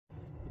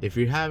If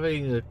you're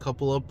having a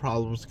couple of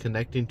problems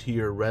connecting to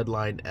your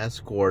Redline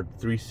Eascort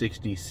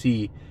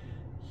 360C,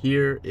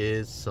 here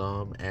is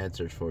some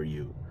answers for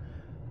you.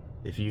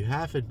 If you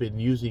haven't been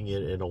using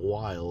it in a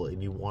while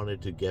and you wanted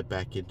to get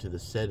back into the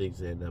settings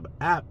and the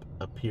app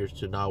appears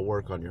to not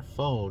work on your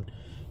phone,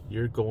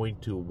 you're going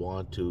to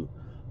want to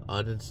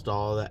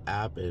uninstall the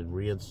app and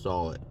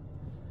reinstall it.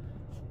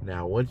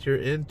 Now, once you're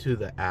into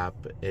the app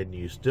and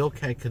you still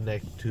can't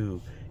connect to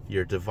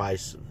your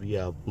device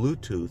via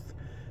Bluetooth,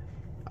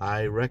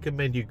 I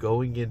recommend you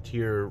going into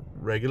your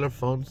regular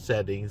phone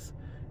settings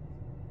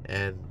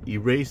and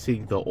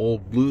erasing the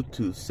old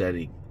Bluetooth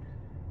setting,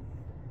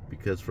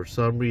 because for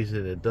some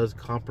reason it does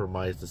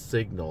compromise the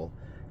signal,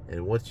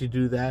 and once you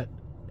do that,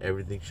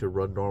 everything should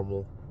run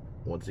normal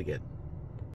once again.